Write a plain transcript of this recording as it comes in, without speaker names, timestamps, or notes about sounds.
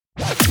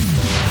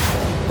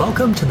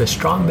Welcome to the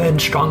Strong Men,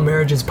 Strong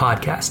Marriages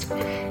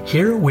podcast.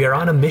 Here we are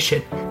on a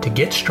mission to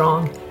get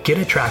strong, get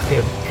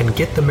attractive, and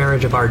get the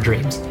marriage of our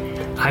dreams.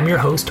 I'm your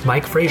host,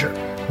 Mike Frazier.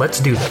 Let's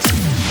do this.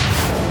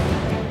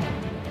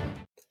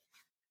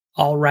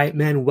 All right,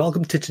 men,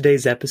 welcome to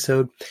today's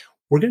episode.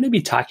 We're going to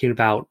be talking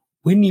about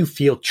when you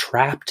feel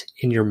trapped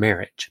in your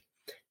marriage,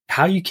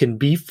 how you can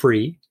be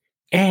free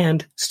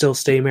and still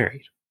stay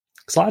married.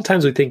 Because a lot of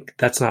times we think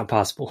that's not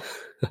possible.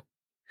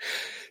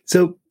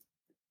 So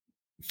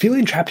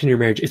feeling trapped in your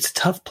marriage, it's a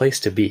tough place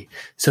to be.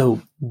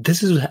 So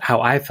this is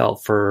how I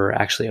felt for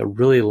actually a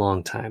really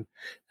long time.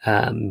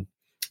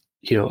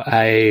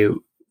 I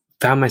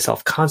found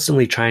myself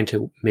constantly trying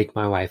to make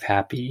my wife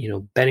happy,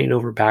 bending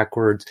over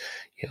backwards,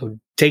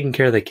 taking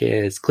care of the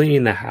kids,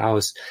 cleaning the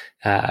house,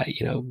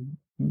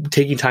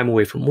 taking time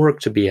away from work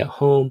to be at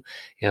home,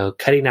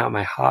 cutting out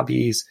my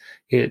hobbies,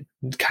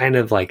 kind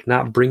of like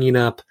not bringing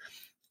up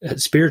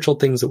spiritual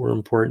things that were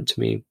important to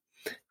me,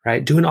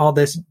 right? Doing all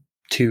this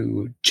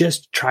to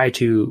just try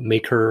to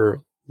make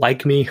her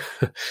like me,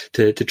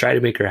 to try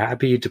to make her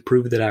happy, to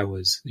prove that I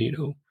was,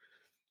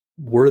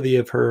 worthy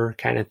of her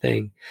kind of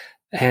thing.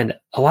 And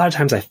a lot of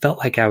times I felt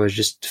like I was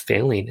just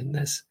failing in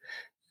this.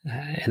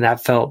 And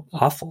that felt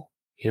awful.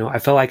 I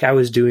felt like I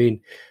was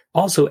doing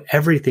also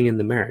everything in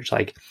the marriage.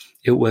 Like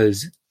it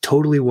was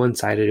totally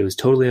one-sided. It was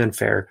totally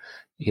unfair.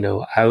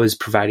 I was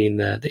providing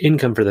the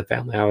income for the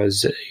family. I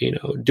was,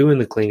 doing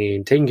the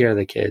cleaning, taking care of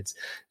the kids,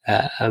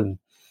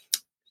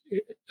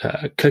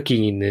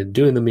 cooking and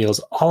doing the meals,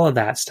 all of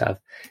that stuff.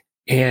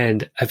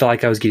 And I felt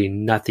like I was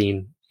getting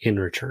nothing in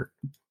return.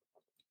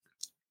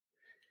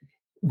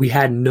 We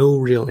had no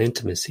real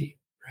intimacy,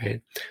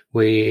 right?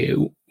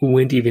 We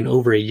went even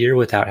over a year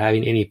without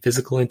having any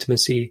physical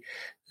intimacy.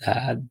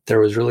 There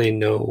was really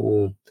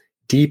no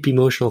deep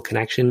emotional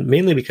connection,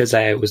 mainly because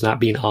I was not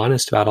being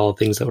honest about all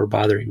the things that were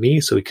bothering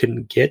me. So we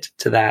couldn't get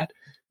to that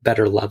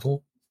better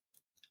level.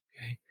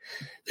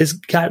 This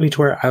got me to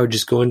where I would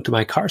just go into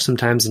my car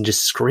sometimes and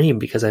just scream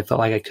because I felt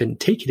like I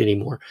couldn't take it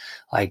anymore.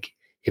 Like,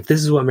 if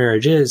this is what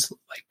marriage is,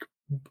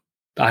 like,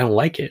 I don't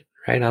like it,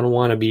 right? I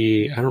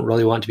don't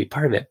really want to be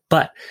part of it.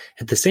 But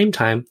at the same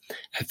time,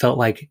 I felt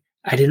like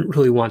I didn't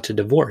really want to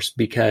divorce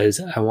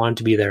because I wanted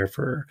to be there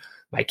for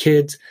my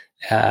kids.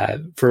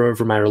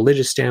 From my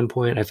religious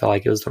standpoint, I felt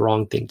like it was the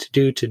wrong thing to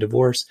do to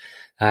divorce.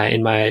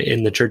 In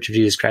the Church of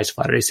Jesus Christ of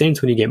Latter-day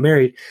Saints, when you get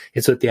married,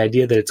 it's with the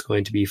idea that it's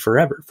going to be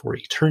forever, for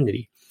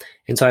eternity.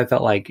 And so I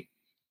felt like,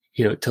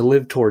 to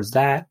live towards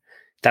that,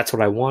 that's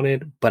what I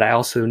wanted. But I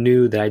also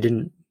knew that I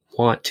didn't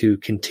want to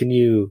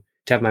continue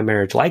to have my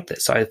marriage like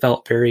this. So I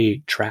felt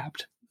very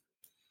trapped.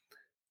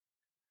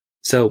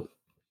 So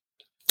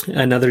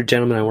another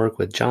gentleman I work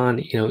with, John,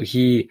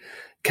 he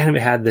kind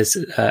of had this,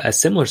 a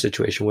similar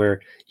situation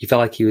where he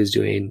felt like he was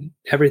doing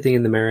everything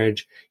in the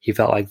marriage. He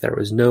felt like there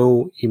was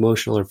no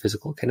emotional or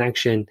physical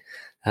connection.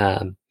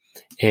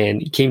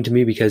 And he came to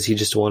me because he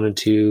just wanted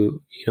to,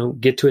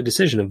 get to a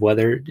decision of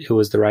whether it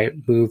was the right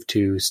move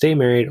to stay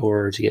married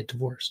or to get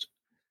divorced.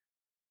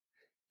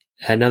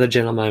 Another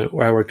gentleman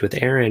where I worked with,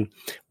 Aaron,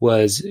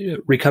 was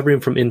recovering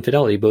from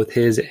infidelity, both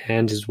his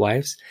and his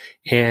wife's,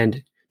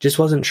 and just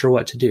wasn't sure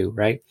what to do,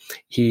 right?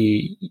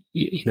 He,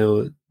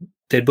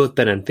 they'd both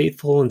been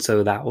unfaithful. And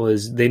so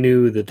they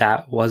knew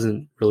that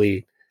wasn't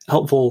really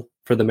helpful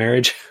for the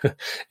marriage.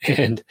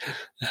 And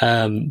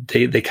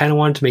they kind of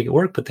wanted to make it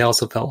work, but they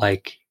also felt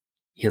like,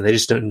 they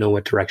just don't know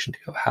what direction to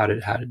go, how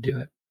to do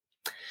it.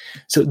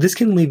 So this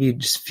can leave you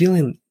just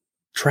feeling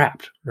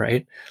trapped,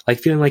 right? Like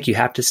feeling like you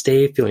have to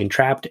stay, feeling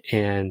trapped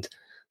and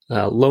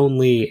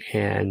lonely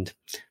and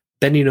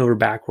bending over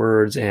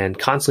backwards and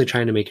constantly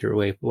trying to make your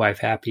wife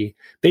happy,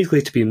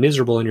 basically to be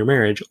miserable in your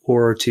marriage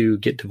or to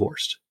get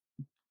divorced.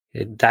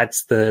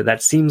 That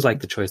seems like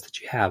the choice that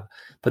you have,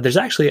 but there's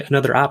actually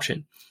another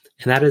option,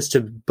 and that is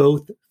to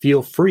both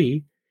feel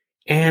free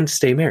and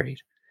stay married.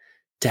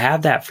 To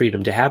have that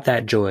freedom, to have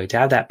that joy, to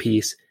have that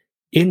peace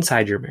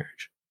inside your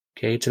marriage,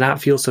 okay? To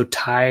not feel so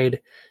tied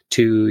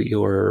to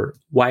your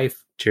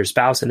wife, to your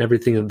spouse and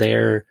everything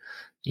there,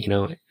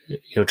 trying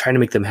to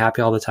make them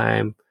happy all the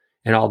time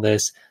and all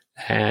this,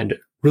 and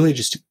really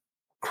just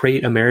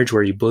create a marriage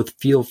where you both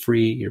feel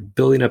free, you're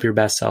building up your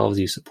best selves,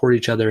 you support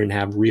each other and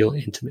have real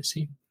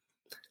intimacy.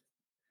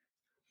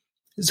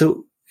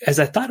 So as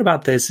I thought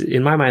about this,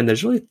 in my mind,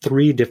 there's really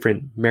 3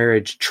 different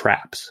marriage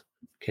traps,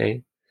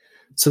 okay?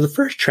 So the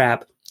first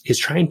trap is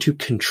trying to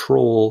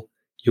control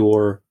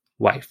your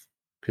wife,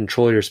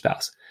 control your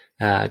spouse,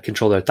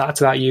 control their thoughts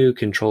about you,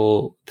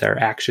 control their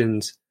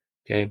actions,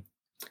 okay?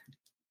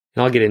 And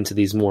I'll get into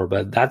these more,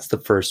 but that's the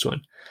first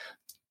one.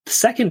 The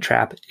second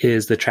trap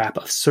is the trap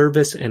of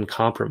service and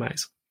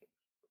compromise.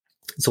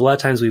 So a lot of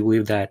times we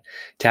believe that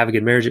to have a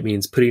good marriage, it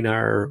means putting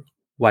our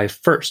wife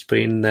first,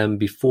 putting them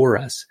before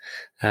us,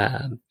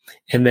 and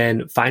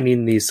then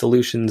finding these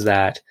solutions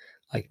that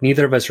like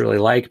neither of us really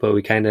like, but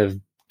we kind of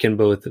can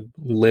both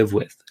live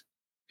with.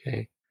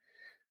 Okay.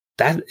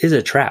 That is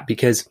a trap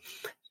because,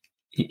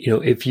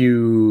 if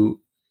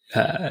you,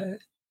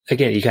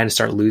 again, you kind of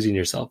start losing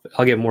yourself.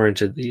 I'll get more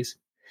into these.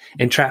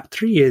 And trap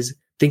 3 is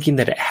thinking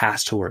that it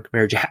has to work.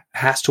 Marriage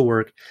has to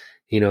work.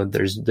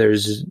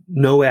 There's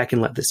no way I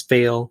can let this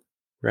fail,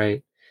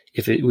 right?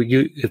 If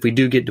we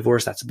do get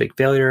divorced, that's a big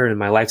failure and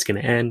my life's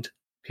going to end.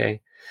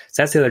 Okay.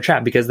 So that's the other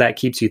trap, because that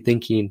keeps you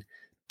thinking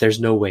there's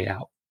no way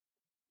out,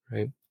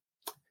 right?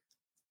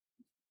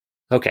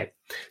 Okay.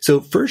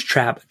 So first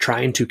trap,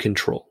 trying to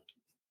control.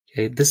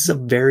 Okay. This is a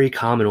very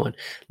common one.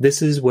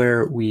 This is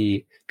where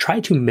we try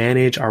to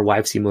manage our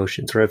wife's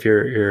emotions, or if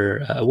you're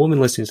a woman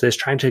listening to this,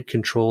 trying to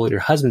control your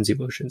husband's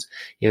emotions,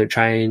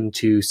 trying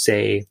to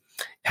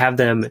have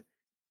them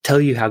tell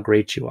you how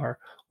great you are,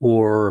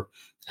 or,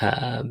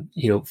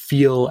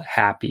 feel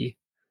happy.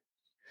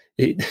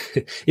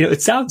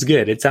 It sounds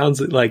good. It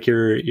sounds like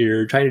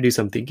you're trying to do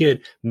something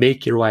good,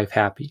 make your wife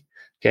happy.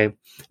 Okay.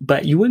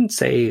 But you wouldn't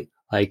say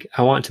like,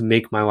 I want to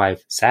make my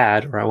wife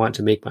sad, or I want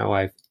to make my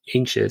wife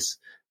anxious,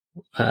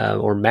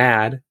 or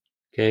mad.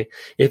 Okay.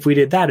 If we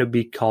did that, it would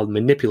be called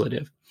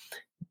manipulative.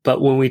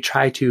 But when we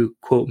try to,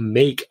 quote,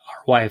 make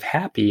our wife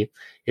happy,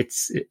 it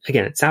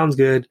sounds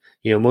good.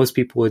 Most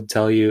people would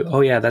tell you,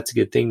 oh yeah, that's a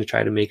good thing to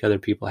try to make other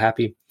people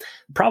happy.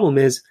 The problem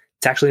is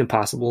it's actually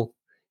impossible.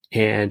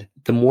 And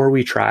the more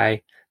we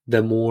try,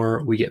 the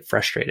more we get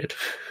frustrated,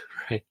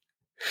 right?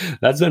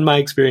 That's been my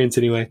experience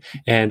anyway.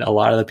 And a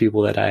lot of the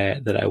people that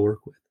I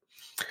work with.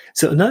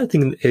 So another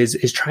thing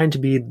is trying to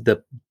be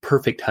the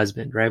perfect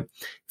husband, right?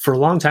 For a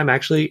long time,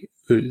 actually,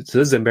 so this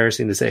is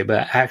embarrassing to say,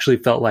 but I actually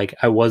felt like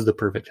I was the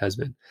perfect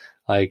husband.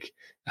 Like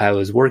I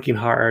was working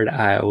hard.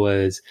 I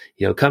was,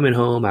 coming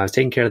home. I was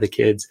taking care of the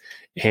kids,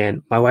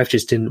 and my wife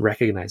just didn't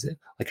recognize it.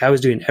 Like I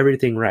was doing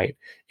everything right.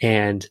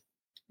 And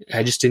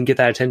I just didn't get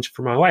that attention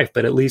from my wife,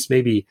 but at least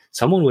maybe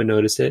someone would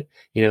notice it.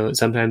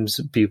 Sometimes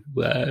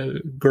people,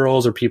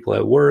 girls or people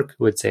at work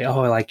would say,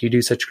 oh, like you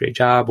do such a great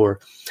job. Or,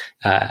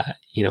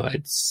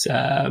 it's,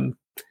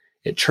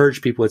 at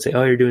church, people would say,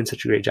 oh, you're doing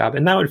such a great job.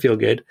 And that would feel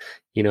good,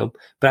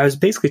 but I was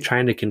basically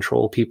trying to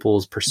control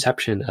people's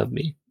perception of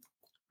me.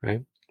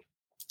 Right.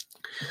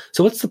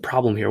 So what's the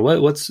problem here?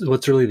 What's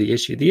really the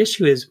issue? The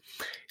issue is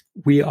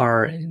we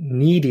are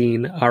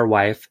needing our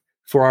wife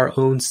for our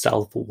own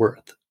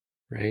self-worth.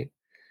 Right.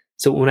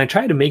 So when I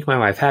try to make my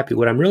wife happy,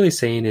 what I'm really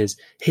saying is,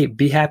 hey,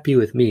 be happy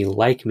with me,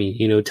 like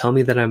me, tell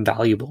me that I'm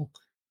valuable,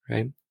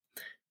 right?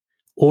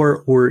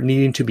 Or we're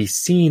needing to be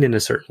seen in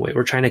a certain way.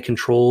 We're trying to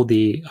control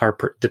the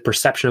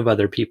perception of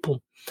other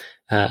people,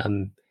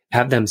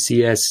 have them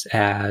see us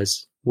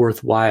as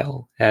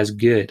worthwhile, as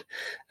good,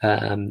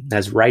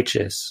 as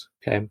righteous,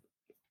 okay?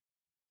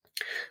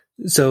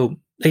 So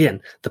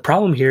again, the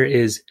problem here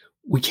is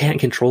we can't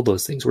control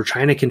those things. We're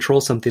trying to control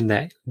something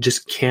that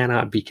just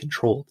cannot be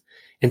controlled.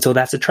 And so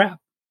that's a trap,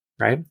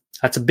 right?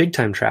 That's a big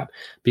time trap,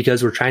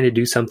 because we're trying to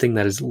do something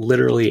that is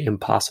literally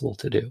impossible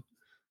to do.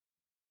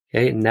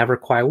 Okay. It never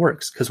quite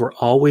works because we're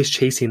always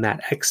chasing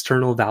that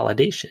external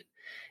validation.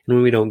 And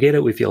when we don't get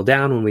it, we feel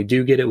down. When we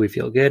do get it, we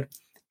feel good.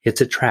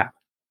 It's a trap.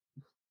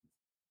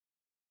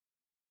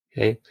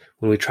 Okay.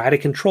 When we try to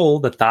control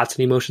the thoughts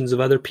and emotions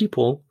of other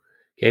people,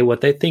 okay,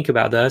 what they think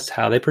about us,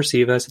 how they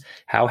perceive us,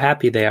 how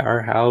happy they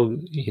are, how,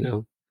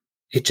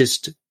 it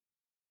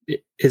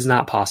is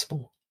not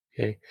possible.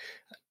 Okay.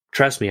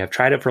 Trust me, I've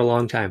tried it for a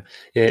long time.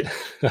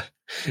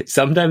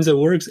 Sometimes it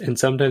works and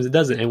sometimes it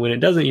doesn't. And when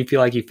it doesn't, you feel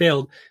like you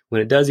failed. When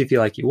it does, you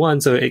feel like you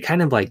won. So it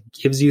kind of like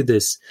gives you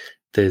this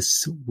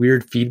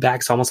weird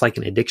feedback. It's almost like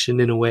an addiction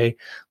in a way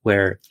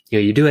where,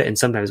 you do it and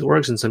sometimes it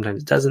works and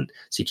sometimes it doesn't.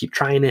 So you keep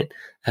trying it.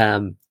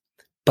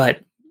 But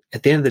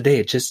at the end of the day,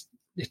 it just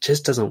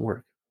doesn't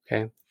work.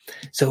 Okay.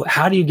 So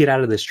how do you get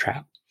out of this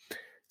trap?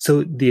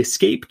 So the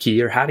escape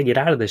key, or how to get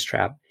out of this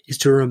trap, is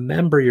to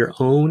remember your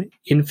own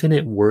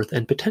infinite worth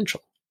and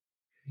potential.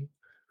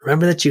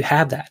 Remember that you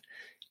have that.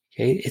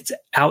 Okay. It's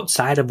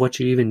outside of what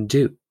you even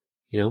do.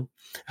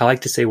 I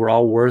like to say we're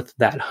all worth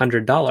that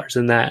 $100,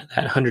 and that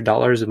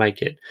 $100, it might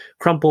get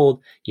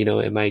crumpled,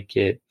 it might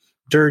get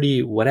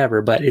dirty,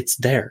 whatever, but it's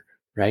there,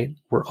 right?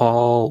 We're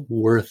all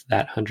worth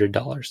that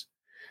 $100,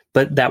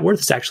 but that worth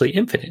is actually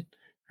infinite,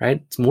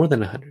 right? It's more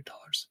than $100.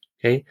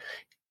 Okay.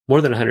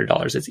 More than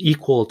 $100. It's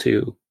equal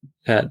to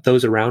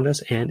those around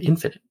us and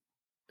infinite.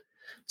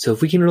 So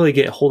if we can really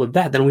get a hold of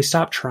that, then we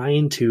stop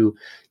trying to,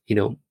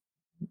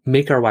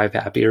 make our wife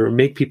happy or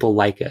make people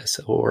like us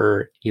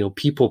or,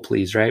 people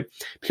please, right?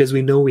 Because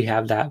we know we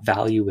have that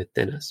value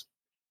within us.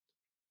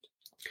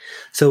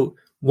 So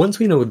once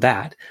we know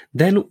that,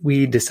 then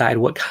we decide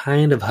what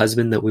kind of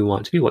husband that we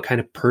want to be, what kind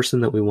of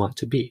person that we want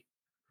to be,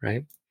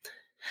 right?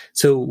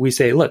 So we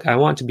say, look, I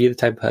want to be the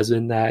type of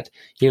husband that,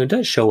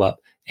 does show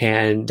up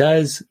and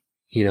does,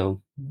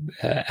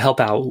 help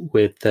out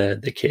with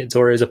the kids,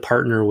 or is a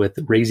partner with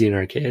raising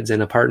our kids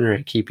and a partner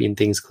at keeping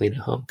things clean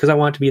at home, because I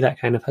want to be that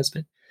kind of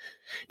husband.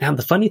 Now,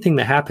 the funny thing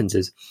that happens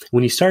is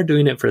when you start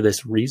doing it for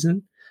this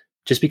reason,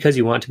 just because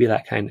you want to be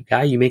that kind of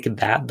guy, you make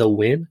that the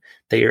win,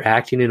 that you're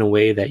acting in a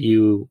way that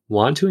you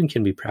want to and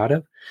can be proud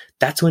of.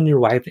 That's when your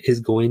wife is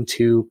going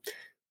to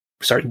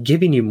start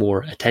giving you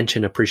more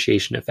attention,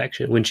 appreciation,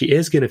 affection, when she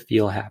is going to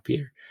feel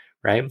happier,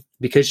 right?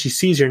 Because she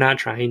sees you're not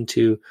trying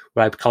to,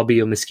 what I call, be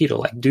a mosquito,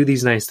 like do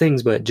these nice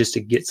things, but just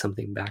to get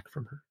something back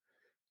from her,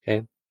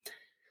 Okay.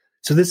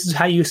 So this is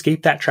how you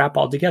escape that trap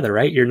altogether,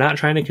 right? You're not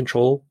trying to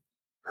control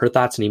her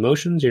thoughts and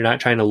emotions. You're not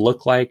trying to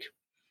look like,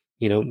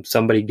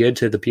 somebody good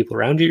to the people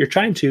around you. You're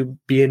trying to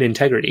be in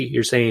integrity.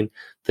 You're saying,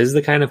 this is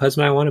the kind of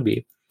husband I want to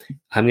be.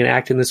 I'm going to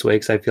act in this way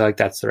because I feel like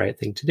that's the right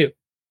thing to do.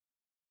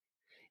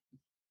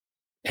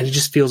 And it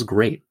just feels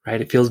great, right?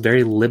 It feels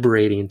very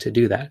liberating to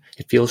do that.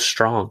 It feels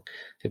strong.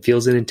 It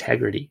feels in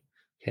integrity.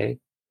 Okay.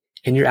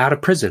 And you're out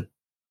of prison,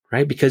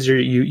 right? Because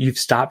you've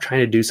stopped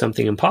trying to do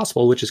something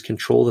impossible, which is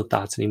control the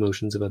thoughts and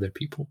emotions of other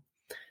people.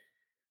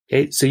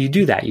 Okay. So you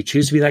do that. You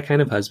choose to be that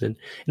kind of husband.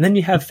 And then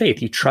you have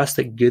faith. You trust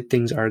that good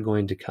things are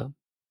going to come,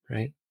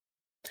 right?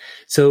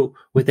 So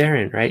with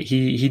Aaron, right,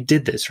 he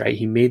did this, right?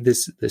 He made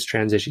this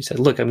transition. He said,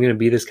 look, I'm going to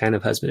be this kind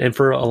of husband. And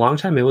for a long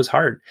time, it was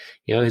hard.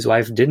 His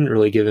wife didn't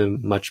really give him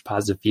much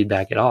positive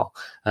feedback at all.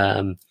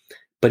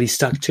 But he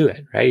stuck to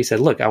it, right? He said,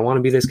 look, I want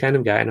to be this kind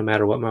of guy no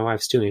matter what my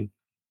wife's doing.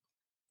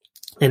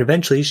 And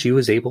eventually she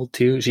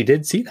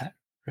did see that,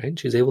 right?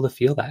 She was able to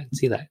feel that and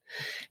see that.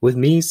 With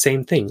me,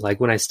 same thing.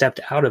 Like when I stepped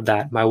out of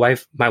that, my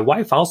wife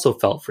also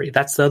felt free.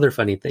 That's the other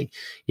funny thing.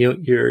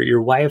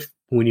 Your wife,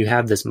 when you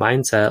have this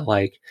mindset,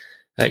 like,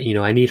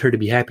 I need her to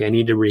be happy. I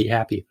need to be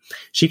happy.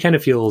 She kind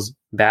of feels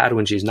bad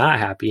when she's not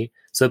happy.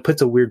 So it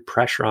puts a weird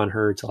pressure on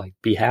her to like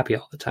be happy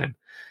all the time.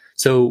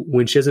 So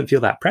when she doesn't feel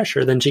that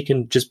pressure, then she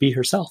can just be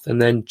herself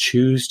and then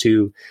choose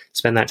to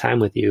spend that time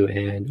with you.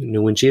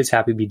 And when she is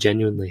happy, be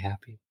genuinely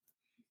happy.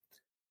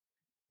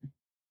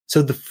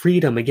 So the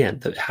freedom, again,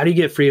 how do you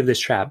get free of this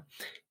trap?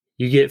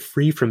 You get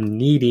free from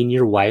needing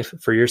your wife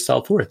for your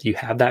self-worth. You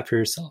have that for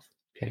yourself.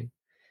 Okay.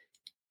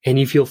 And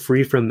you feel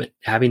free from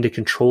having to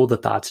control the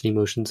thoughts and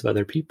emotions of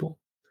other people.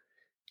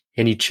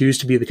 And you choose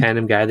to be the kind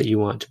of guy that you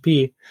want to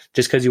be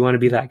just because you want to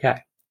be that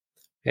guy.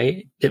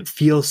 Okay. It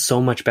feels so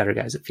much better,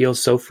 guys. It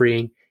feels so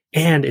freeing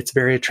and it's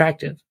very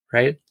attractive,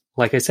 right?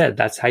 Like I said,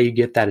 that's how you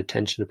get that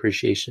attention,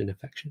 appreciation, and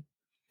affection.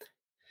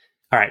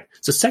 All right.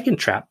 So second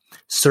trap,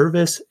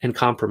 service and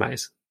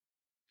compromise.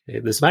 Okay,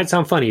 this might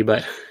sound funny,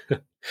 but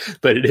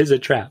it is a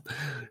trap.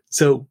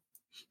 So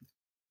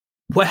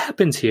what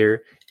happens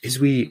here is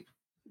we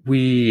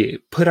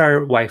put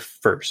our wife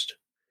first.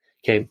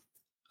 Okay.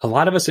 A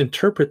lot of us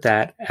interpret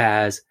that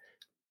as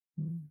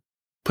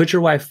put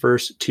your wife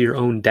first to your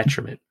own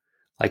detriment.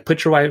 Like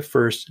put your wife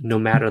first, no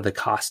matter the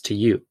cost to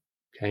you.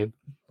 Okay.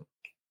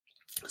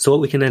 So what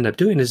we can end up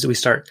doing is we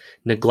start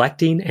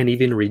neglecting and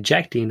even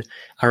rejecting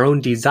our own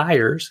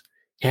desires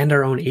and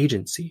our own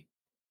agency.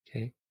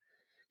 Okay.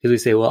 Because we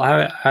say, well,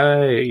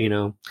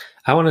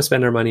 I want to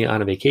spend our money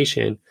on a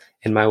vacation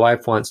and my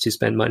wife wants to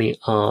spend money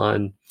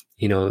on,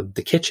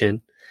 the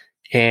kitchen.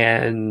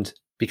 And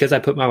because I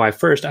put my wife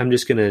first, I'm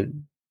just going to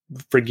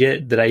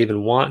forget that I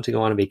even want to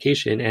go on a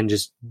vacation and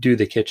just do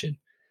the kitchen.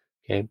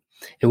 Okay.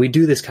 And we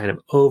do this kind of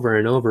over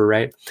and over,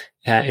 right?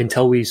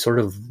 Until we sort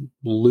of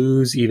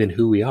lose even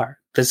who we are.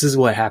 This is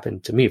what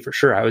happened to me for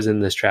sure. I was in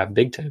this trap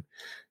big time.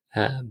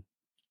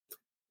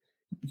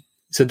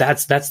 So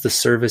that's the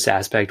service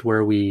aspect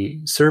where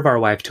we serve our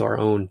wife to our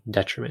own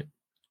detriment.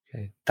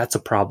 Okay. That's a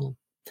problem.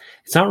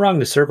 It's not wrong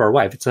to serve our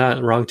wife. It's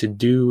not wrong to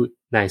do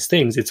nice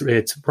things.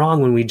 It's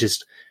wrong when we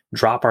just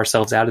drop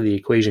ourselves out of the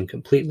equation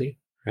completely,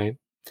 right?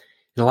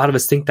 And a lot of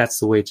us think that's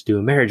the way to do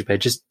a marriage, but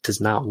it just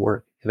does not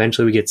work.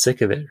 Eventually we get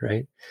sick of it,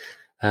 right?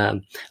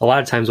 A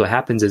lot of times what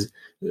happens is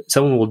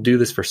someone will do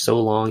this for so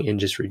long and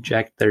just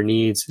reject their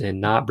needs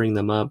and not bring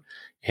them up.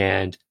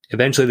 And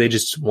eventually they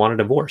just want a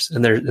divorce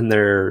and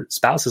their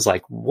spouse is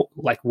like,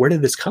 where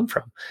did this come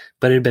from?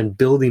 But it had been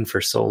building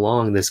for so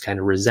long, this kind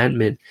of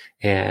resentment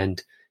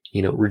and,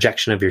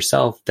 rejection of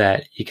yourself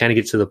that you kind of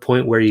get to the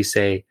point where you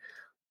say,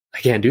 I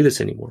can't do this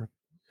anymore.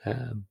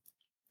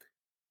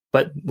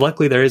 But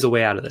luckily there is a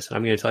way out of this. And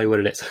I'm going to tell you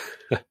what it is.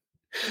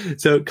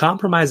 So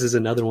compromise is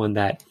another one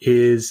that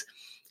is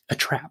a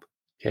trap.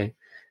 Okay.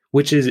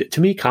 Which is,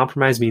 to me,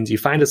 compromise means you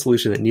find a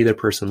solution that neither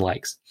person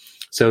likes.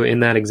 So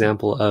in that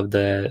example of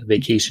the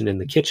vacation in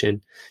the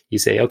kitchen, you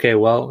say, okay,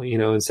 well,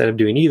 instead of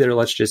doing either,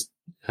 let's just,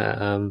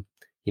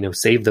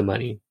 save the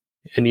money.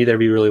 And neither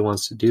of you really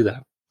wants to do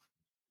that.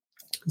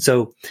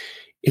 So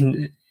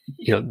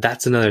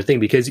that's another thing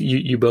because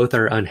you both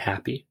are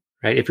unhappy,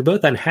 right? If you're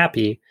both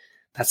unhappy,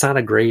 that's not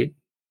a great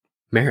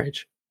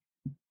marriage.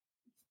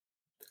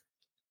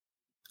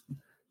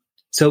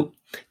 So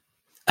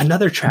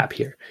another trap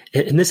here,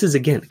 and this is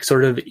again,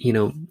 sort of,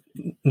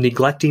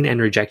 neglecting and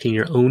rejecting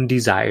your own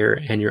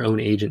desire and your own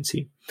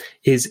agency,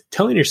 is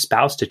telling your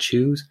spouse to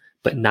choose,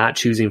 but not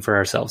choosing for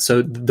ourselves.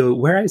 So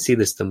where I see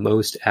this the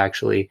most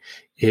actually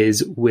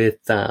is with,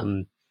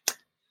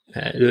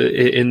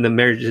 in the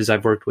marriages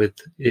I've worked with,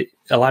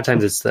 a lot of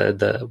times it's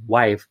the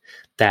wife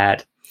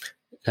that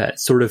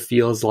sort of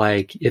feels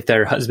like if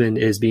their husband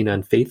is being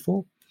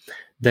unfaithful,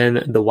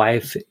 then the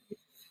wife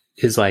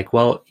is like,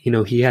 well,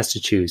 he has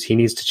to choose. He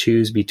needs to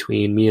choose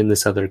between me and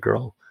this other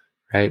girl,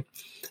 right?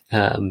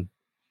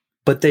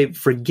 But they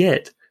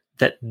forget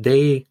that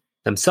they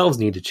themselves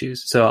need to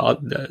choose. So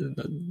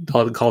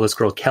I'll call this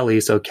girl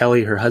Kelly. So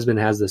Kelly, her husband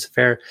has this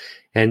affair,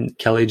 and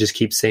Kelly just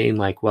keeps saying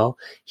like, well,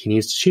 he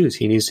needs to choose.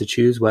 He needs to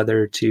choose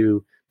whether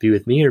to be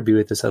with me or be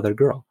with this other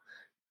girl,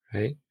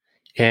 right?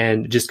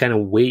 And just kind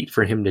of wait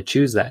for him to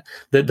choose that.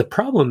 The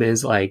problem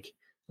is, like,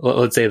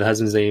 let's say the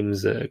husband's name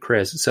is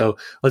Chris. So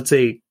let's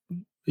say,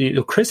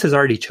 Chris has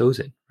already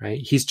chosen, right?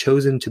 He's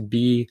chosen to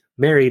be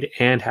married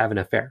and have an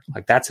affair.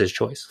 Like, that's his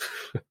choice.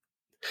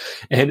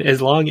 And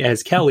as long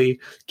as Kelly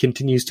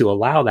continues to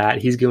allow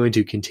that, he's going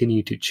to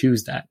continue to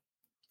choose that.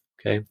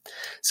 Okay.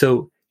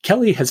 So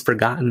Kelly has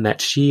forgotten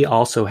that she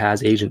also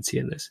has agency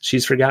in this.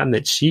 She's forgotten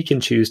that she can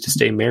choose to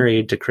stay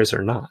married to Chris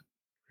or not.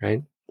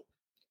 Right.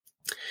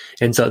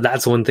 And so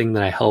that's one thing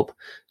that I help,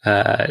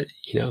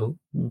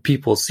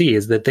 people see,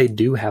 is that they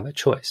do have a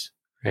choice.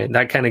 Right.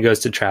 That kind of goes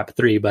to trap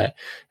 3, but,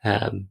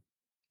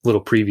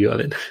 little preview of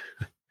it.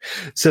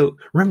 So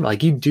remember,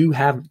 like, you do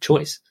have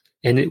choice.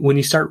 And when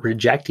you start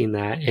rejecting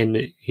that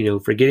and,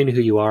 forgetting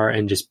who you are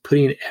and just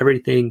putting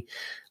everything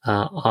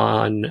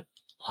on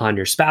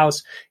your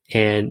spouse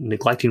and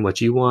neglecting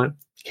what you want,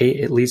 okay,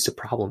 it leads to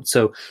problems.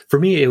 So for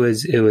me, it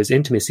was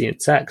intimacy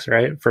and sex,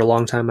 right? For a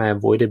long time, I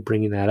avoided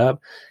bringing that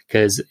up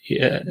because,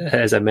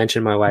 as I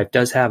mentioned, my wife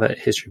does have a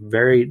history of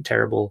very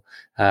terrible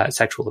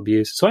sexual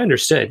abuse. So I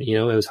understood,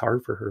 it was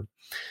hard for her,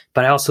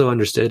 but I also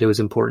understood it was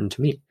important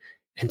to me.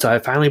 And so I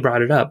finally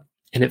brought it up,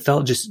 and it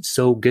felt just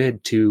so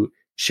good to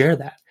share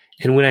that.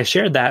 And when I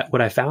shared that,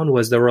 what I found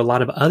was there were a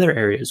lot of other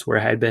areas where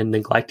I had been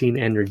neglecting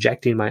and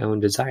rejecting my own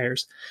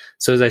desires.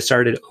 So as I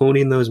started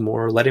owning those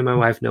more, letting my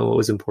wife know what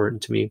was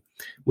important to me,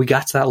 we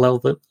got to that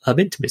level of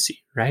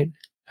intimacy, right?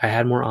 I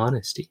had more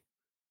honesty.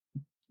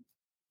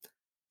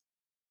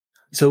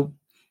 So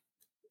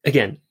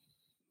again,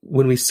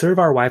 when we serve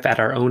our wife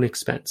at our own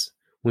expense,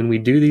 when we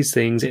do these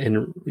things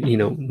and,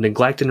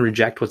 neglect and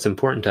reject what's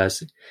important to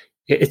us,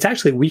 it's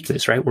actually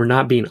weakness, right? We're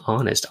not being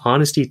honest.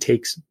 Honesty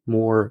takes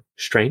more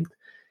strength.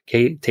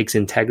 Okay, it takes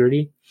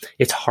integrity.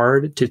 It's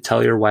hard to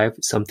tell your wife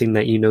something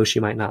that she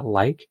might not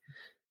like,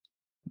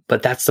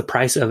 but that's the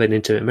price of an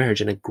intimate marriage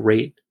and a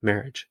great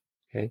marriage.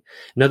 Okay,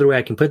 another way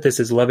I can put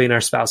this is loving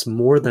our spouse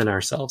more than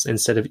ourselves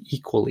instead of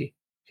equally.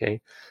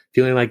 Okay,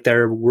 feeling like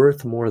they're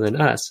worth more than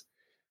us.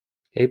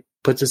 Okay,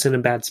 puts us in a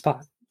bad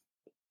spot.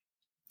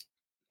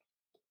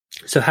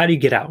 So how do you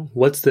get out?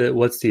 What's the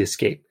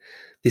escape?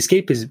 The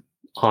escape is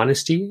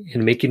honesty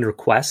and making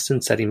requests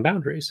and setting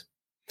boundaries.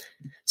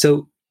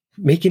 So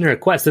making a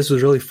request, this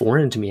was really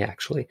foreign to me,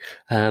 actually.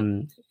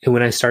 And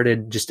when I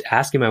started just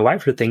asking my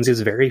wife for things,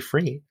 is very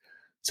free.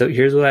 So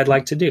here's what I'd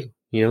like to do.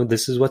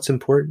 This is what's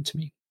important to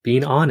me.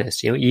 Being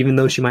honest, even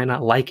though she might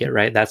not like it,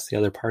 right? That's the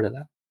other part of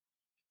that.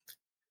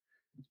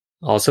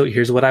 Also,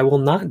 here's what I will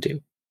not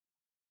do,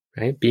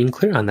 right? Being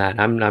clear on that.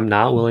 I'm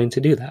not willing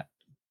to do that.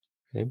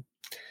 Okay.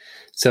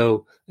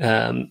 So,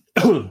 that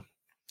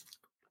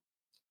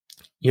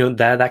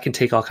can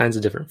take all kinds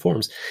of different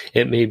forms.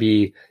 It may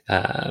be,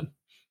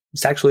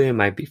 sexually, it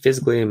might be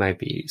physically, it might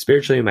be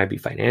spiritually, it might be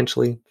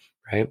financially,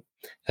 right?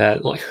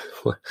 Like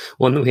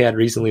one that we had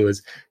recently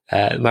was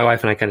my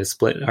wife and I kind of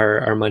split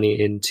our money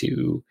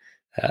into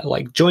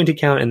like joint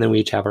account, and then we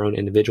each have our own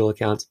individual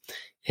accounts.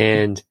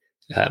 And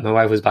my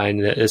wife was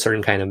buying a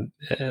certain kind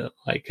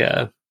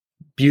of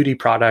beauty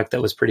product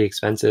that was pretty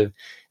expensive.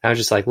 And I was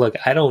just like, look,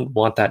 I don't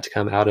want that to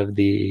come out of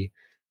the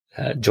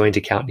joint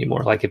account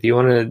anymore. Like, if you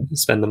want to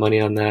spend the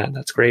money on that,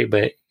 that's great,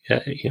 but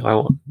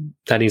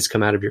that needs to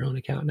come out of your own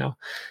account now.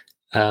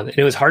 And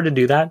it was hard to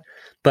do that,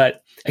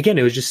 but again,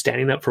 it was just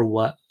standing up for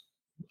what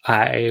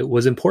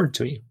was important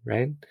to me,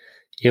 right?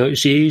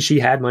 She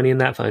had money in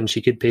that fund.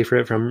 She could pay for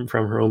it from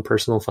her own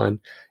personal fund.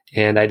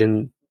 And I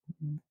didn't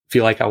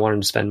feel like I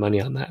wanted to spend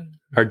money on that,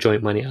 or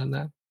joint money on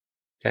that.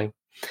 Okay.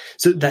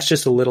 So that's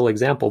just a little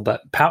example,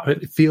 but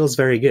it feels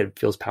very good. It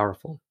feels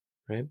powerful,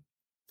 right?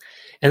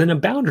 And then a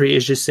boundary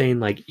is just saying,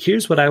 like,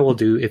 here's what I will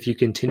do if you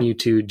continue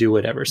to do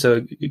whatever.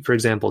 So, for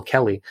example,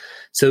 Kelly.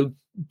 So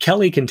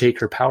Kelly can take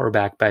her power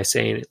back by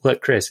saying,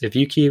 look, Chris, if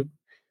you keep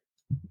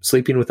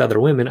sleeping with other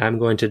women, I'm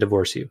going to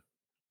divorce you,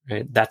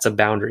 right? That's a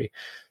boundary.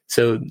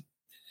 So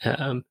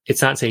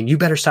it's not saying you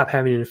better stop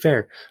having an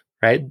affair,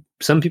 right?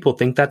 Some people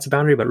think that's a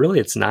boundary, but really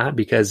it's not,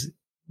 because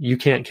you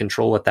can't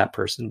control what that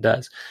person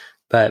does.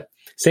 But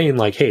saying,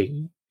 like,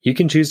 hey, you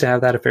can choose to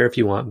have that affair if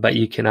you want, but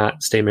you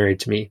cannot stay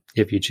married to me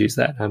if you choose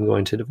that. I'm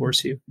going to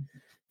divorce you.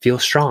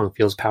 Feels strong,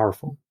 feels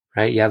powerful,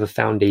 right? You have a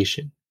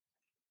foundation.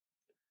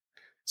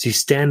 So you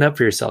stand up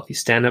for yourself. You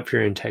stand up for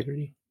your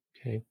integrity,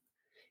 okay?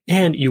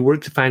 And you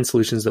work to find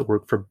solutions that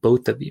work for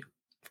both of you,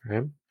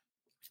 right?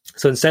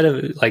 So instead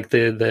of like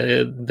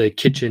the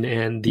kitchen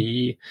and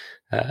the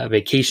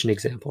vacation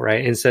example,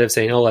 right? Instead of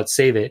saying, oh, let's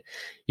save it,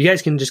 you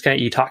guys can just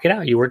you talk it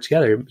out. You work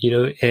together,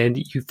 and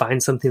you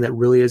find something that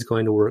really is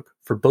going to work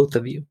for both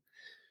of you,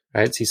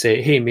 right? So you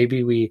say, hey,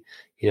 maybe we,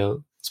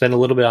 spend a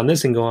little bit on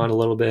this and go on a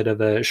little bit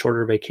of a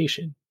shorter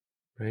vacation,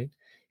 right?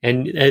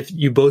 And if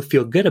you both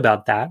feel good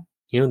about that,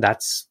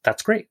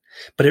 that's great.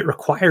 But it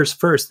requires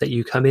first that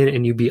you come in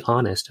and you be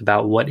honest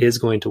about what is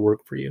going to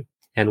work for you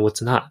and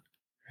what's not,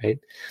 right?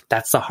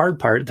 That's the hard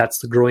part. That's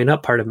the growing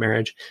up part of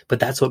marriage, but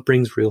that's what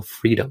brings real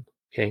freedom,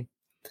 okay?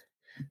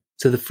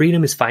 So the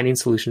freedom is finding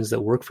solutions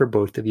that work for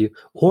both of you,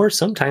 or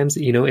sometimes,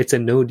 it's a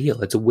no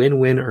deal. It's a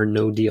win-win or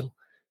no deal.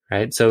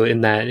 right? So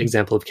in that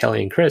example of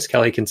Kelly and Chris,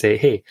 Kelly can say,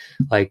 hey,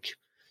 like,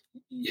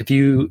 if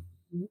you,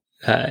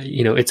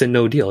 it's a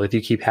no deal. If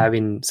you keep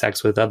having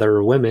sex with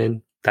other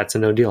women, that's a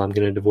no deal. I'm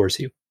going to divorce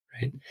you,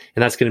 right?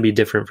 And that's going to be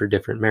different for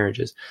different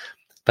marriages.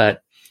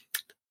 But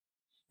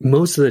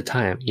most of the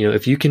time,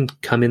 if you can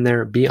come in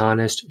there, be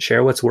honest,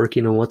 share what's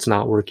working and what's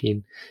not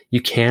working,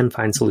 you can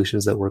find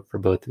solutions that work for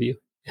both of you.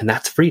 And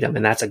that's freedom.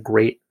 And that's a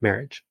great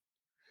marriage.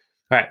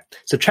 All right.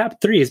 So trap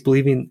 3 is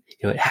believing,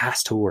 it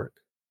has to work.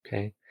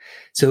 Okay.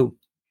 So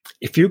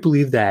if you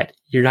believe that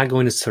you're not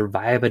going to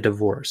survive a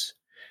divorce,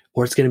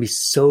 or it's going to be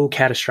so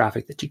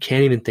catastrophic that you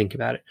can't even think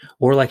about it,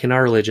 or like in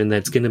our religion,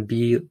 that's going to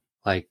be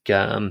like,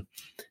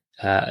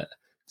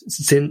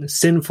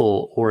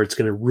 sinful, or it's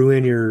going to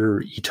ruin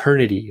your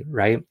eternity,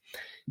 right?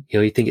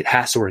 You think it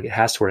has to work. It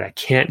has to work. I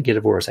can't get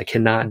divorced. I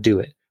cannot do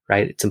it,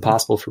 right? It's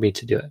impossible for me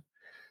to do it.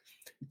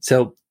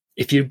 So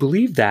if you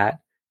believe that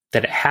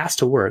it has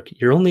to work,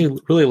 you're only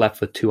really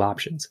left with 2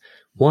 options.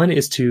 One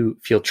is to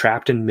feel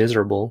trapped and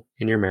miserable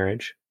in your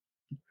marriage,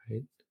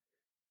 right?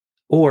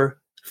 Or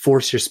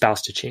force your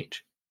spouse to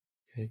change.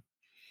 Okay.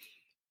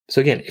 So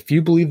again, if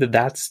you believe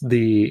that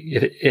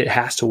it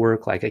has to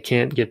work, like I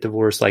can't get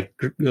divorced, like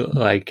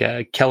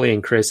Kelly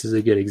and Chris is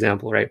a good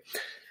example, right?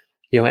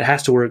 It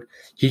has to work.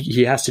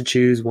 He has to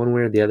choose one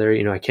way or the other.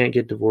 I can't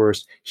get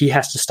divorced. He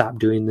has to stop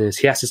doing this.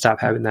 He has to stop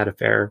having that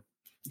affair,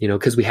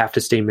 because we have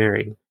to stay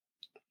married.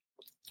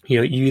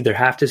 You're either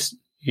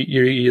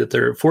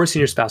forcing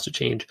your spouse to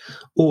change,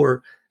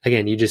 or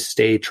again, you just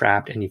stay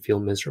trapped and you feel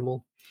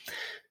miserable.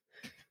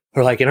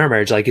 Or like in our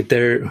marriage, like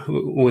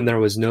when there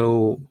was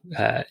no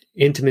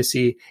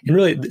intimacy, and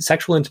really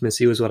sexual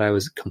intimacy was what I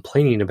was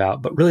complaining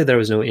about, but really there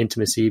was no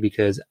intimacy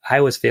because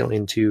I was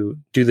failing to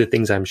do the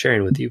things I'm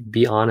sharing with you,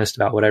 be honest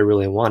about what I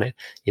really wanted,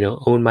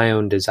 own my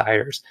own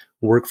desires,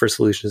 work for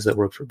solutions that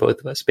work for both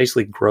of us,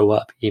 basically grow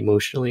up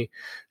emotionally.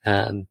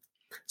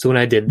 So when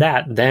I did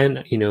that,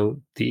 then,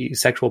 the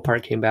sexual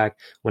part came back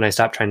when I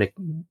stopped trying to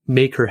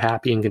make her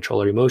happy and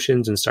control her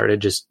emotions and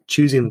started just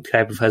choosing the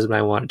type of husband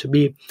I wanted to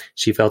be.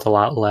 She felt a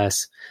lot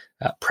less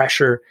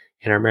pressure,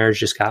 and our marriage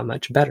just got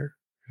much better,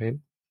 right?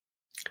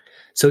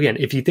 So again,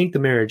 if you think the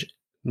marriage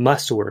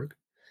must work.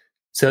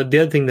 So the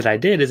other thing that I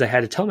did is I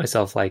had to tell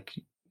myself, like,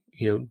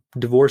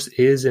 divorce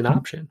is an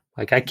option.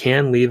 Like I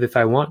can leave if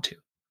I want to.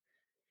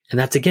 And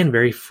that's, again,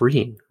 very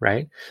freeing,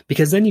 right?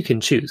 Because then you can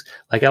choose.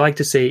 Like I like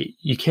to say,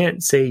 you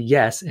can't say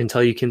yes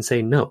until you can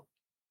say no,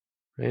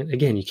 right?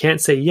 Again, you can't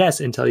say yes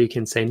until you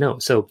can say no.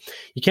 So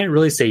you can't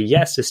really say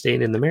yes to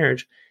staying in the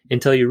marriage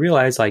until you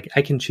realize, like,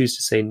 I can choose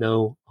to say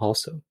no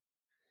also.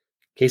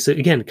 Okay, so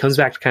again, it comes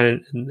back to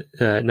kind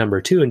of number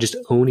 2, and just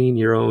owning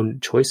your own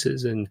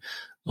choices and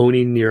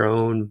owning your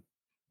own,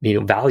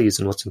 values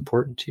and what's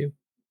important to you.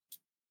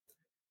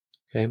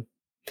 Okay.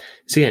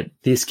 So again,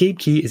 the escape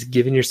key is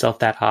giving yourself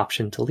that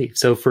option to leave.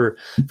 So for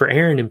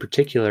Aaron in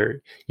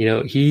particular,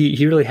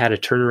 he really had a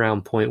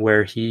turnaround point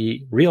where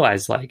he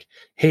realized, like,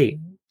 hey,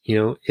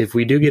 if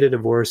we do get a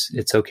divorce,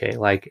 it's okay.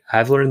 Like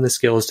I've learned the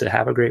skills to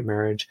have a great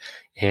marriage.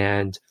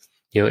 And,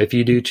 if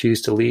you do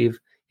choose to leave,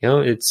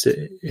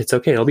 it's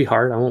okay. It'll be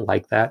hard. I won't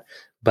like that,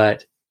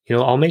 but,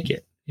 I'll make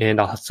it,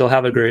 and I'll still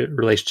have a great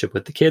relationship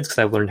with the kids because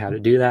I've learned how to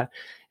do that.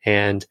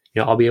 And,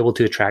 I'll be able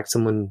to attract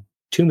someone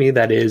to me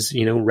that is,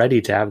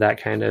 ready to have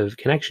that kind of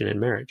connection in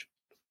marriage.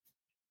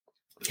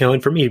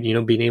 And for me,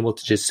 being able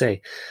to just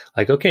say,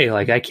 like, okay,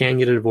 like I can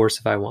get a divorce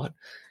if I want.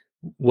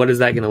 What is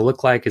that going to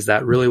look like? Is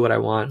that really what I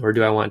want? Or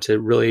do I want to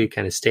really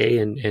kind of stay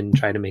and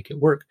try to make it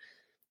work?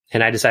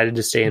 And I decided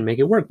to stay and make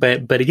it work.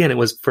 But again, it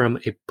was from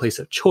a place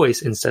of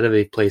choice instead of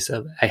a place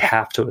of I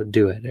have to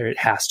do it or it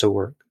has to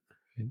work.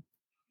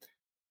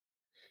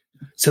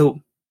 So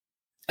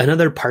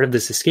another part of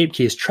this escape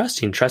key is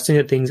trusting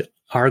that things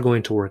are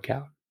going to work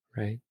out.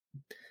 Right?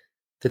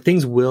 That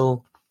things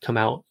will come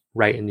out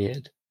right in the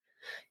end.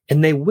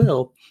 And they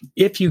will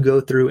if you go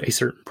through a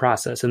certain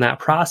process. And that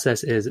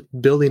process is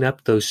building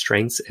up those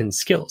strengths and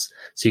skills.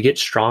 So you get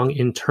strong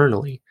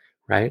internally,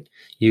 right?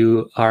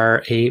 You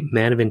are a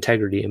man of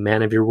integrity, a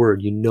man of your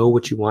word. You know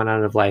what you want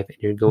out of life and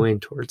you're going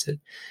towards it.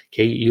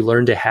 Okay. You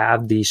learn to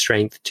have the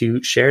strength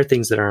to share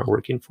things that aren't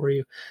working for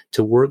you,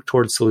 to work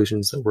towards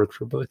solutions that work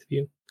for both of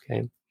you.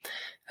 Okay.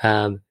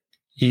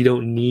 You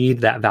don't need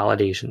that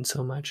validation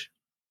so much.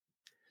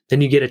 Then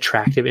you get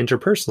attractive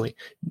interpersonally.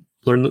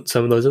 Learn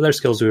some of those other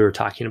skills we were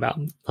talking about,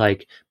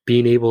 like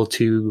being able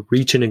to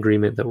reach an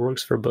agreement that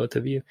works for both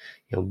of you.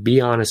 Be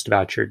honest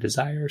about your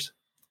desires.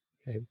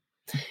 Okay.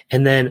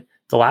 And then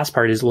the last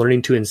part is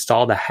learning to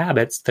install the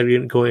habits that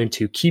are going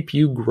to keep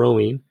you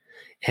growing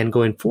and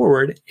going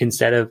forward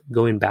instead of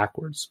going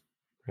backwards.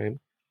 Right.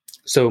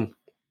 So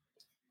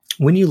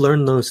when you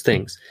learn those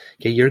things,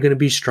 okay, you're going to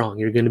be strong.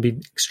 You're going to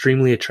be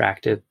extremely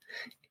attractive,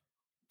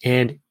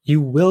 and you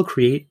will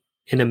create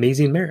an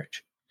amazing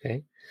marriage.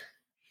 Okay.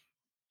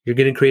 You're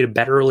going to create a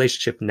better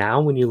relationship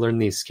now when you learn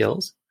these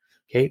skills.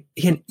 Okay.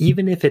 And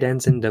even if it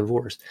ends in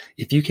divorce,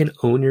 if you can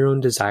own your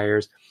own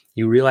desires,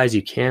 you realize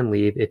you can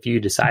leave. If you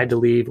decide to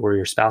leave or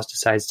your spouse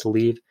decides to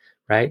leave,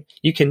 right?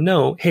 You can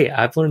know, hey,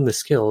 I've learned the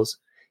skills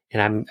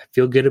and I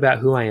feel good about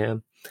who I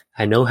am.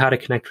 I know how to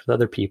connect with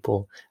other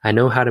people. I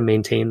know how to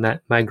maintain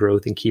my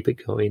growth and keep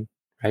it going,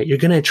 right? You're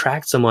going to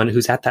attract someone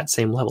who's at that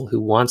same level, who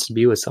wants to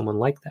be with someone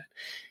like that.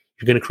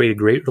 You're going to create a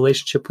great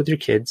relationship with your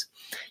kids.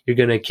 You're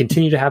going to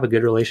continue to have a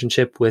good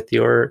relationship with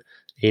your,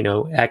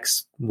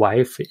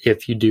 ex-wife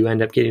if you do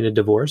end up getting a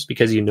divorce,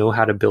 because you know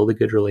how to build a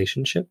good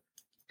relationship.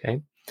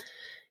 Okay.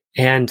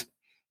 And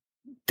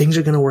things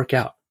are going to work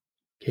out.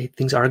 Okay.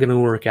 Things are going to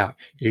work out.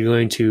 You're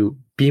going to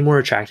be more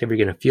attractive.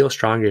 You're going to feel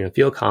strong. You're going to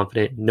feel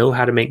confident, know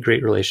how to make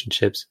great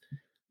relationships.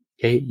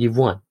 Okay. You've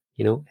won,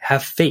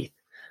 have faith,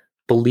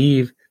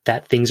 believe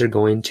that things are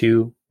going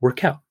to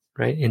work out,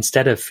 right?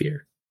 Instead of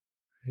fear.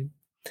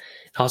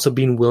 Also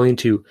being willing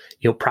to,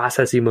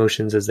 process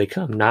emotions as they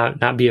come,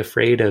 not be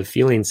afraid of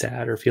feeling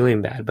sad or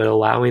feeling bad, but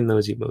allowing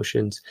those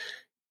emotions,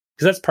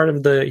 because that's part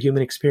of the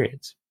human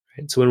experience,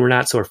 right? So when we're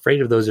not so afraid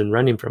of those and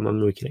running from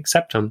them, we can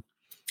accept them,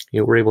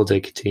 we're able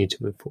to continue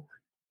to move forward.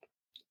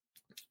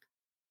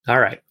 All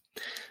right.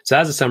 So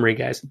as a summary,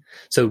 guys.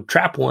 So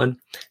trap 1,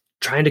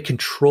 trying to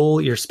control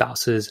your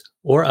spouse's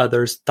or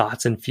others'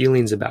 thoughts and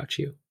feelings about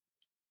you.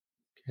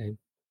 Okay.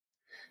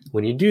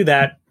 When you do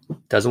that,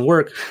 doesn't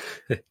work.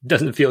 It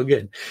doesn't feel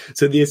good.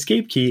 So the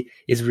escape key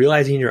is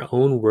realizing your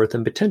own worth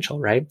and potential,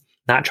 right?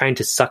 Not trying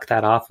to suck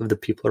that off of the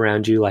people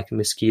around you like a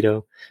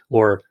mosquito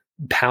or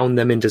pound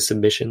them into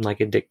submission like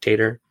a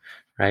dictator,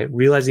 right?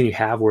 Realizing you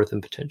have worth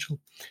and potential.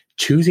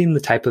 Choosing the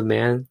type of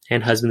man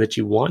and husband that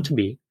you want to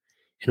be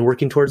and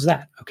working towards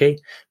that, okay?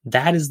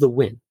 That is the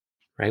win,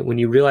 right? When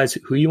you realize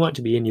who you want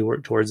to be and you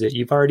work towards it,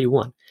 you've already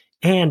won.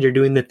 And you're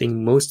doing the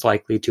thing most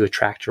likely to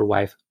attract your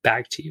wife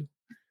back to you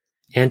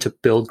and to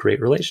build great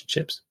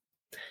relationships.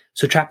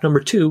 So trap number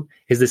 2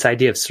 is this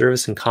idea of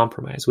service and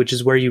compromise, which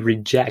is where you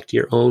reject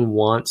your own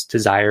wants,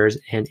 desires,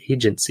 and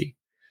agency.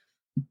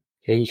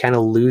 Okay, you kind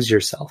of lose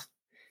yourself.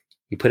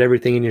 You put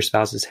everything in your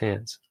spouse's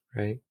hands,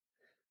 right?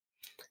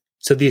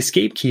 So the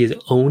escape key is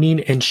owning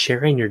and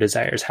sharing your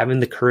desires, having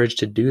the courage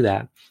to do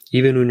that,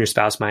 even when your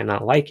spouse might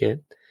not like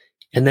it,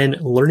 and then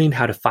learning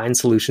how to find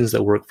solutions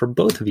that work for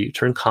both of you,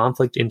 turn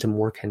conflict into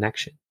more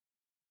connection.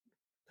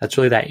 That's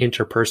really that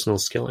interpersonal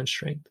skill and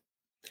strength.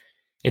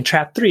 And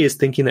trap 3 is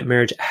thinking that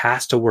marriage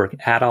has to work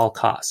at all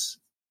costs.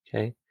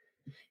 Okay.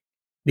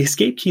 The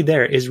escape key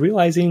there is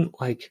realizing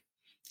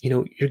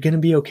you're going to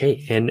be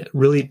okay and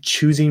really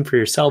choosing for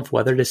yourself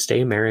whether to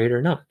stay married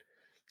or not.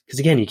 Because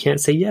again, you can't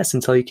say yes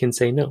until you can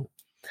say no.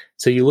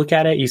 So you look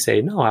at it, you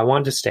say, no, I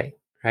want to stay,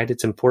 right?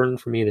 It's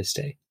important for me to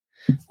stay.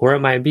 Or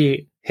it might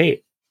be,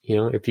 hey,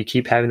 if you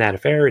keep having that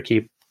affair or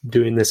keep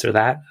doing this or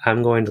that,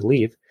 I'm going to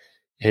leave,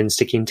 and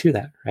sticking to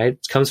that, right?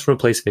 It comes from a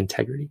place of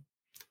integrity.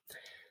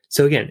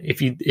 So again, if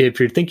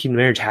you're thinking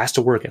marriage has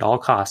to work at all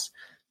costs,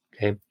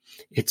 okay,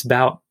 it's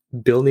about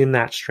building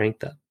that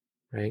strength up,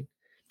 right?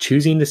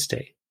 Choosing to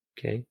stay,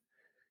 okay,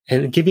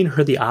 and giving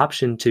her the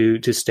option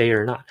to stay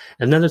or not.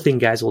 Another thing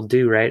guys will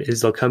do, right,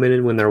 is they'll come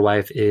in when their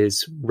wife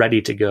is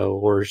ready to go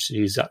or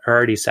she's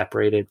already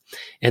separated,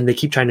 and they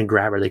keep trying to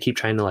grab her. They keep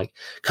trying to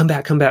come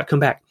back,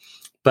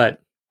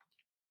 but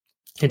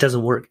it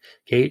doesn't work.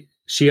 Okay.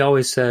 She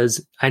always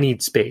says, I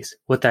need space.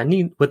 What that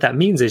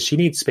means is she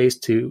needs space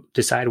to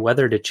decide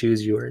whether to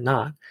choose you or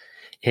not.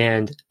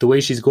 And the way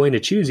she's going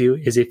to choose you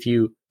is if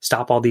you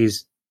stop all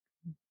these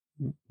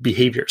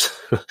behaviors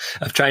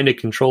of trying to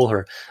control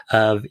her,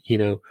 of,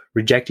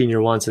 rejecting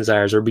your wants and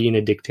desires, or being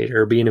a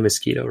dictator or being a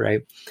mosquito,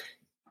 right?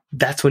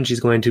 That's when she's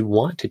going to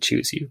want to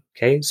choose you.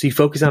 Okay. So you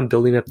focus on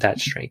building up that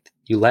strength.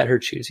 You let her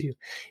choose you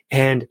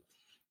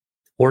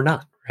or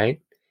not,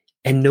 right?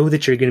 And know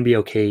that you're going to be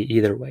okay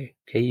either way.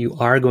 Okay. You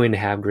are going to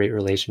have great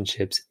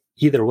relationships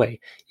either way,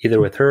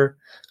 either with her,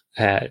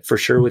 for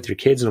sure with your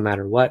kids, no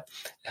matter what.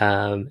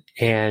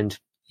 And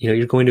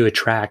you're going to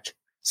attract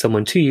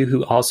someone to you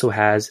who also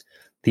has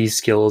these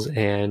skills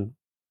and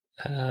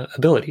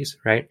abilities,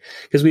 right?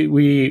 Because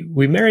we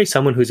marry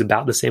someone who's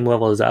about the same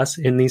level as us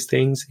in these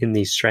things, in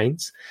these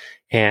strengths.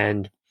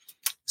 And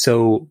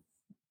so,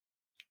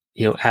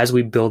 as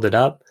we build it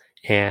up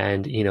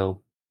and,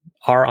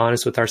 are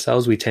honest with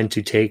ourselves, we tend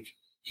to take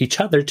each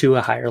other to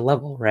a higher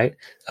level, right,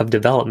 of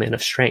development,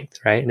 of strength,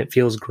 right? And it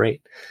feels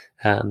great.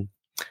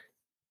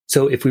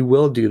 So if we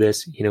will do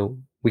this,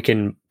 we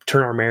can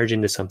turn our marriage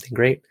into something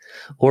great.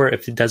 Or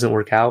if it doesn't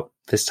work out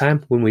this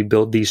time, when we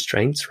build these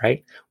strengths,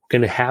 right, we're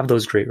going to have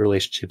those great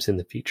relationships in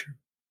the future.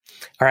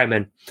 All right,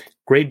 man.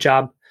 Great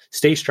job.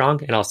 Stay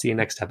strong, and I'll see you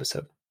next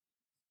episode.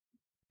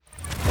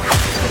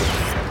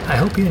 I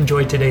hope you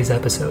enjoyed today's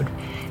episode.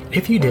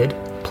 If you did,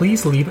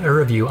 please leave a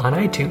review on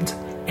iTunes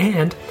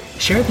and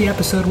share the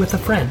episode with a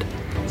friend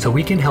so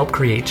we can help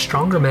create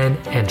stronger men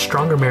and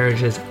stronger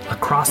marriages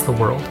across the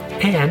world.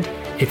 And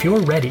if you're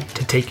ready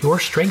to take your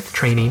strength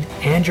training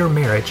and your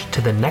marriage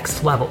to the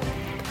next level,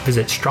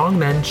 visit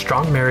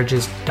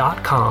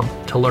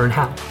strongmenstrongmarriages.com to learn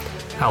how.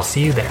 I'll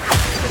see you there.